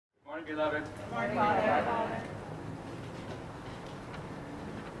Morning, beloved. Morning, Father.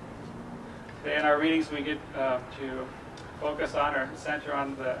 Today in our readings we get to focus on or center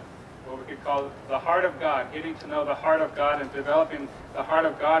on what we could call the heart of God, getting to know the heart of God and developing the heart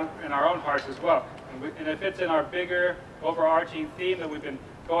of God in our own hearts as well. And it fits in our bigger overarching theme that we've been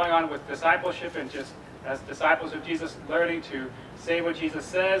going on with discipleship and just as disciples of Jesus, learning to say what Jesus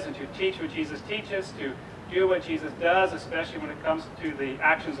says and to teach what Jesus teaches, to do what Jesus does, especially when it comes to the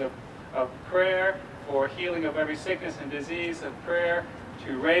actions of prayer for healing of every sickness and disease, of prayer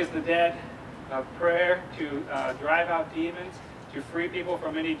to raise the dead, of prayer to drive out demons, to free people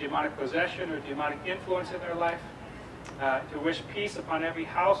from any demonic possession or demonic influence in their life, to wish peace upon every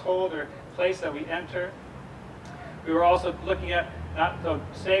household or place that we enter. We were also looking at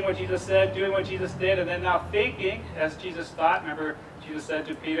saying what Jesus said, doing what Jesus did, and then now thinking as Jesus thought. Remember, Jesus said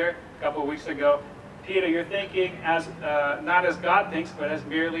to Peter a couple of weeks ago, Peter, you're thinking as not as God thinks, but as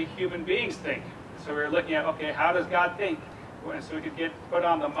merely human beings think. So we're looking at, okay, how does God think? So we could put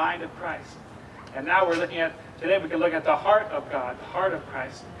on the mind of Christ. And now we're looking at, today we can look at the heart of God, the heart of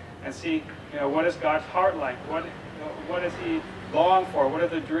Christ, and see, what is God's heart like? What does He long for? What are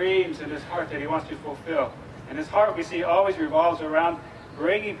the dreams in His heart that He wants to fulfill? And His heart, we see, always revolves around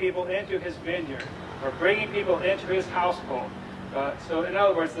bringing people into His vineyard, or bringing people into His household. So in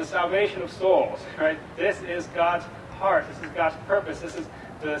other words, the salvation of souls, right? This is God's heart. This is God's purpose. This is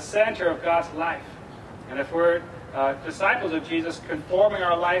the center of God's life. And if we're disciples of Jesus, conforming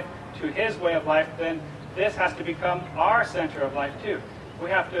our life to His way of life, then this has to become our center of life too. We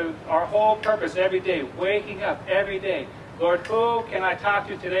have to, our whole purpose every day, waking up every day. Lord, who can I talk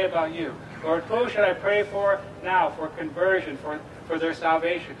to today about You? Lord, who should I pray for now for conversion, for their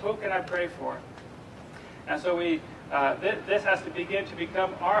salvation? Who can I pray for? And so this has to begin to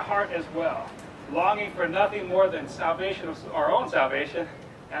become our heart as well, longing for nothing more than salvation of our own salvation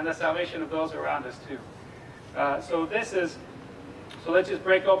and the salvation of those around us too. So let's just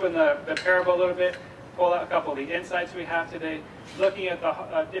break open the parable a little bit, pull out a couple of the insights we have today, looking at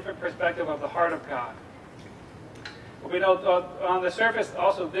the different perspective of the heart of God. We know on the surface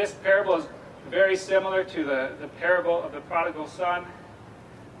also this parable is very similar to the parable of the prodigal son.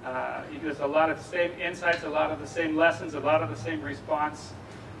 There's a lot of the same insights, a lot of the same lessons, a lot of the same response.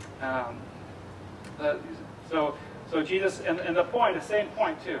 So Jesus, and the point, the same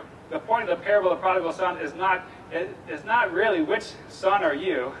point too. The point of the parable of the prodigal son is not really which son are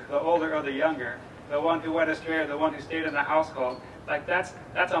you, the older or the younger, the one who went astray or the one who stayed in the household. Like that's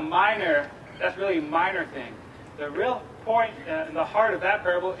really a minor thing. The real point in the heart of that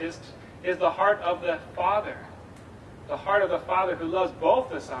parable is the heart of the Father. The heart of the Father who loves both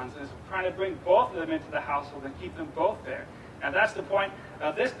the sons and is trying to bring both of them into the household and keep them both there. And that's the point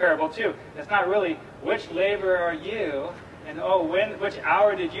of this parable too. It's not really which laborer are you, and which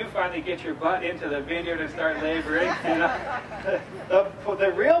hour did you finally get your butt into the vineyard and start laboring?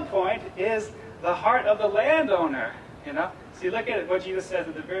 The real point is the heart of the landowner. See, look at what Jesus says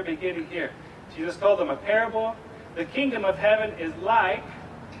at the very beginning here. Jesus told them a parable. The kingdom of heaven is like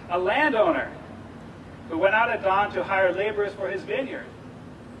a landowner who went out at dawn to hire laborers for his vineyard.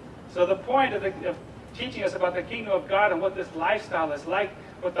 So the point of teaching us about the kingdom of God and what this lifestyle is like,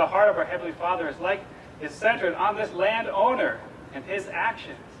 what the heart of our Heavenly Father is like, is centered on this landowner and his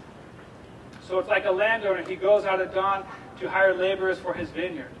actions. So it's like a landowner. He goes out at dawn to hire laborers for his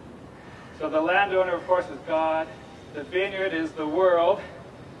vineyard. So the landowner, of course, is God. The vineyard is the world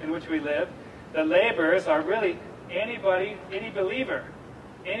in which we live. The laborers are really anybody, any believer,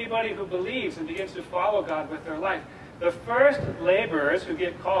 anybody who believes and begins to follow God with their life. The first laborers who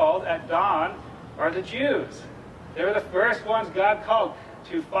get called at dawn are the Jews. They were the first ones God called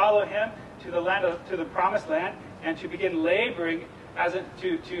to follow Him to the promised land and to begin laboring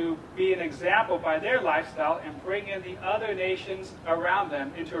to be an example by their lifestyle and bring in the other nations around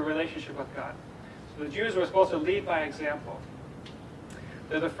them into a relationship with God. So the Jews were supposed to lead by example.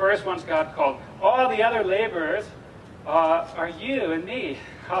 They're the first ones God called. All the other laborers are you and me,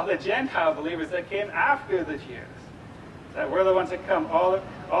 all the Gentile believers that came after the Jews. That we're the ones that come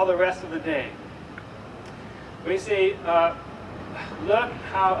all the rest of the day. We see, look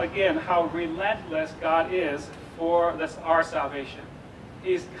how relentless God is for our salvation.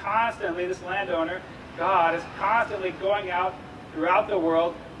 He's constantly, this landowner, God is constantly going out throughout the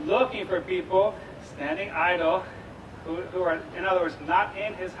world looking for people standing idle, who are, in other words, not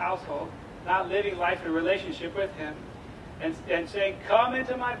in His household, not living life in a relationship with Him, and saying, come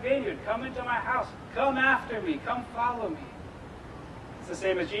into my vineyard, come into my house, come after me, come follow me. It's the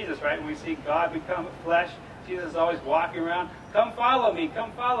same as Jesus, right? When we see God become flesh, Jesus is always walking around, come follow me,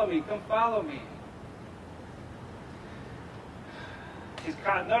 come follow me, come follow me.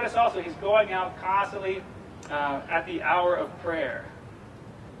 Notice also he's going out constantly at the hour of prayer.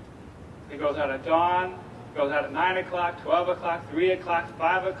 He goes out at dawn, goes out at 9 o'clock, 12 o'clock, 3 o'clock,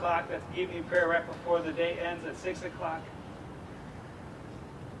 5 o'clock. That's evening prayer right before the day ends at 6 o'clock.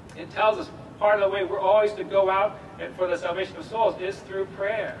 It tells us part of the way we're always to go out for the salvation of souls is through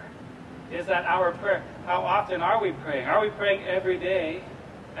prayer. Is that our prayer? How often are we praying? Are we praying every day?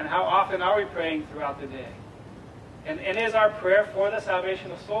 And how often are we praying throughout the day? And is our prayer for the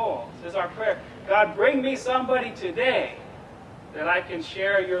salvation of souls? Is our prayer, God, bring me somebody today that I can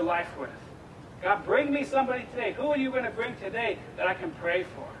share your life with? God, bring me somebody today. Who are you going to bring today that I can pray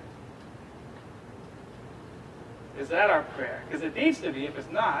for? Is that our prayer? Because it needs to be, if it's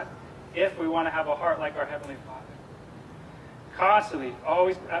not, if we want to have a heart like our Heavenly Father. Constantly,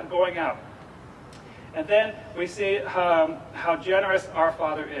 always going out. And then we see how generous our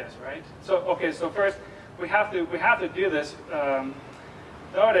Father is, right? So, okay, so first, we have to do this.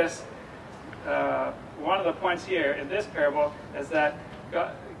 Notice one of the points here in this parable is that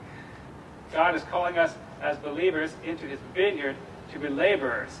God is calling us as believers into His vineyard to be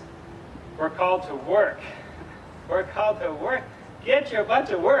laborers. We're called to work. We're called to work. Get your butt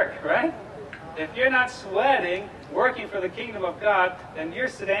to work, right? If you're not sweating, working for the kingdom of God, then you're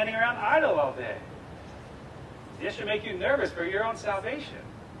standing around idle all day. This should make you nervous for your own salvation.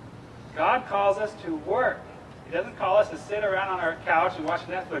 God calls us to work. He doesn't call us to sit around on our couch and watch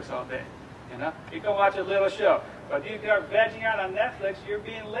Netflix all day. You know, you can watch a little show. But if you are vegging out on Netflix, you're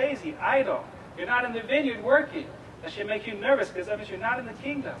being lazy, idle. You're not in the vineyard working. That should make you nervous because that means you're not in the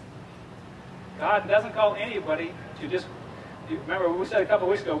kingdom. God doesn't call anybody to just... Remember, we said a couple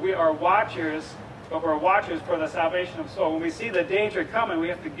of weeks ago, we are watchers, but we're watchers for the salvation of soul. When we see the danger coming, we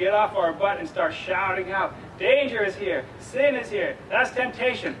have to get off our butt and start shouting out, danger is here, sin is here, that's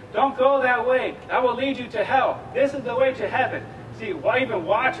temptation, don't go that way, that will lead you to hell, this is the way to heaven. See, even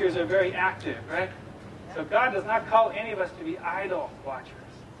watchers are very active, right? So God does not call any of us to be idle watchers.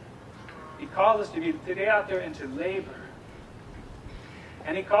 He calls us to get out there and to labor.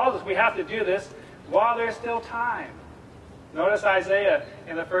 And He calls us, we have to do this while there's still time. Notice Isaiah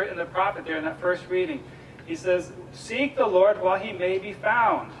in the prophet there in that first reading. He says, seek the Lord while He may be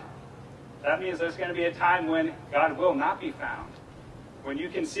found. That means there's going to be a time when God will not be found. When you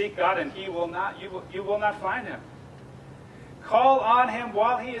can seek God and He will not, you will not find Him. Call on Him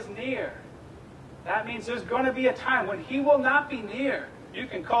while He is near. That means there's going to be a time when He will not be near. You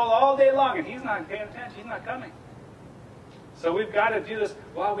can call all day long and He's not paying attention. He's not coming. So we've got to do this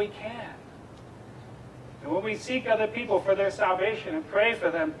while we can. And when we seek other people for their salvation and pray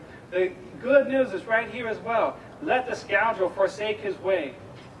for them, the good news is right here as well. Let the scoundrel forsake his way.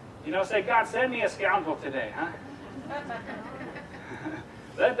 You know, say, God, send me a scoundrel today, huh?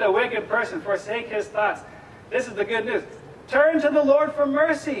 Let the wicked person forsake his thoughts. This is the good news. Turn to the Lord for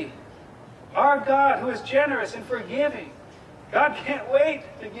mercy. Our God, who is generous and forgiving. God can't wait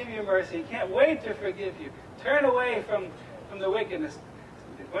to give you mercy. He can't wait to forgive you. Turn away from the wickedness.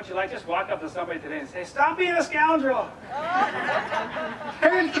 Wouldn't you like just walk up to somebody today and say, stop being a scoundrel.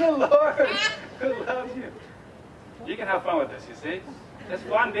 Turn to the Lord who loves you. You can have fun with this, you see. It's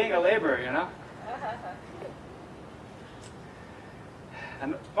fun being a laborer, you know.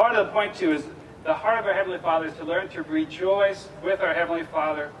 And part of the point, too, is the heart of our Heavenly Father is to learn to rejoice with our Heavenly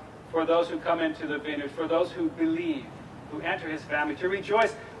Father for those who come into the vineyard, for those who believe, who enter His family, to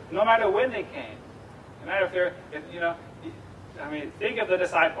rejoice no matter when they came. No matter I mean, think of the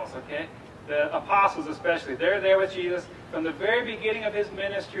disciples, okay? The apostles especially. They're there with Jesus from the very beginning of His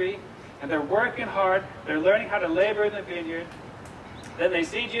ministry, and they're working hard. They're learning how to labor in the vineyard. Then they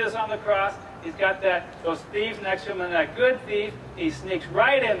see Jesus on the cross. He's got those thieves next to Him, and that good thief, he sneaks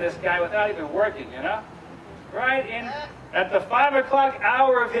right in this guy without even working, you know? Right in at the 5 o'clock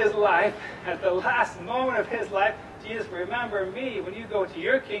hour of his life, at the last moment of his life, Jesus, remember me when you go to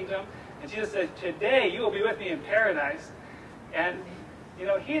your kingdom. And Jesus said, today you will be with me in paradise. And, you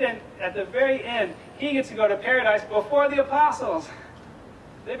know, he didn't, at the very end, he gets to go to paradise before the apostles.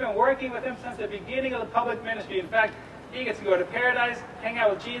 They've been working with him since the beginning of the public ministry. In fact, he gets to go to paradise, hang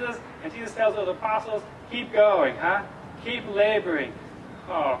out with Jesus, and Jesus tells those apostles, keep going, huh? Keep laboring.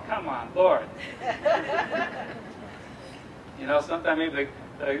 Oh, come on, Lord. You know, sometimes maybe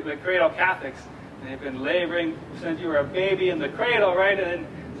the cradle Catholics, they've been laboring since you were a baby in the cradle, right? And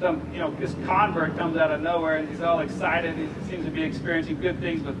then this convert comes out of nowhere and he's all excited. He seems to be experiencing good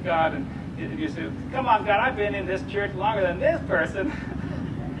things with God. And you say, come on, God, I've been in this church longer than this person.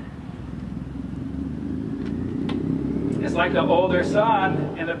 It's like the older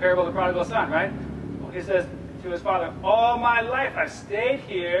son in the parable of the prodigal son, right? He says to his father, all my life I've stayed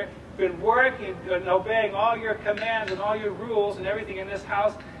here been working and obeying all your commands and all your rules and everything in this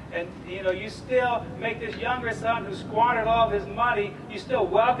house, and you still make this younger son who squandered all of his money, you still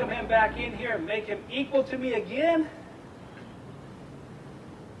welcome him back in here and make him equal to me again?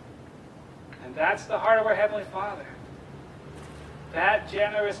 And that's the heart of our Heavenly Father. That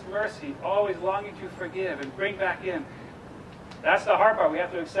generous mercy, always longing to forgive and bring back in. That's the hard part. We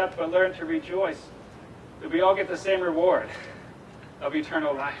have to accept but learn to rejoice. That we all get the same reward of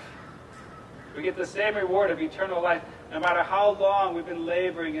eternal life. We get the same reward of eternal life no matter how long we've been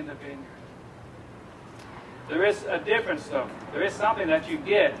laboring in the vineyard. There is a difference, though. There is something that you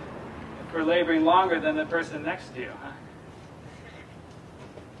get for laboring longer than the person next to you. Huh?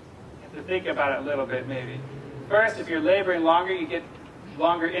 You have to think about it a little bit, maybe. First, if you're laboring longer, you get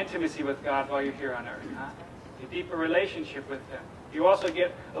longer intimacy with God while you're here on earth. Huh? A deeper relationship with Him. You also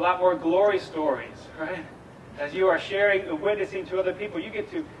get a lot more glory stories, right? As you are sharing and witnessing to other people, you get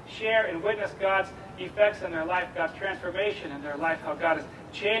to share and witness God's effects in their life, God's transformation in their life, how God is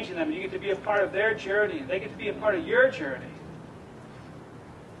changing them. You get to be a part of their journey, and they get to be a part of your journey.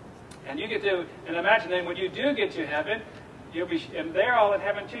 And you get to, and imagine then when you do get to heaven, you'll be, and they're all in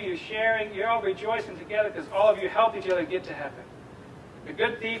heaven too. You're all rejoicing together because all of you helped each other get to heaven. The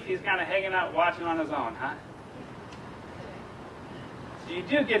good thief, he's kind of hanging out watching on his own, huh? So you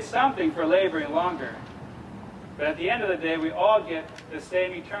do get something for laboring longer. But at the end of the day, we all get the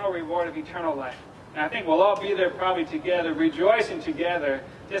same eternal reward of eternal life. And I think we'll all be there probably together, rejoicing together,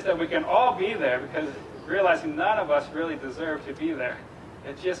 just that we can all be there, because realizing none of us really deserve to be there.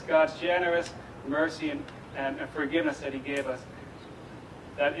 It's just God's generous mercy and forgiveness that He gave us,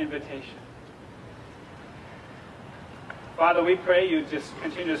 that invitation. Father, we pray you just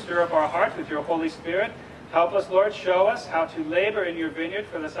continue to stir up our hearts with your Holy Spirit. Help us, Lord, show us how to labor in your vineyard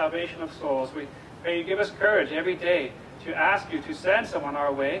for the salvation of souls. We pray you give us courage every day to ask you to send someone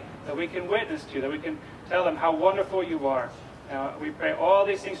our way that we can witness to, that we can tell them how wonderful you are. We pray all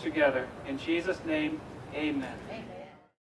these things together. In Jesus' name, amen. Amen.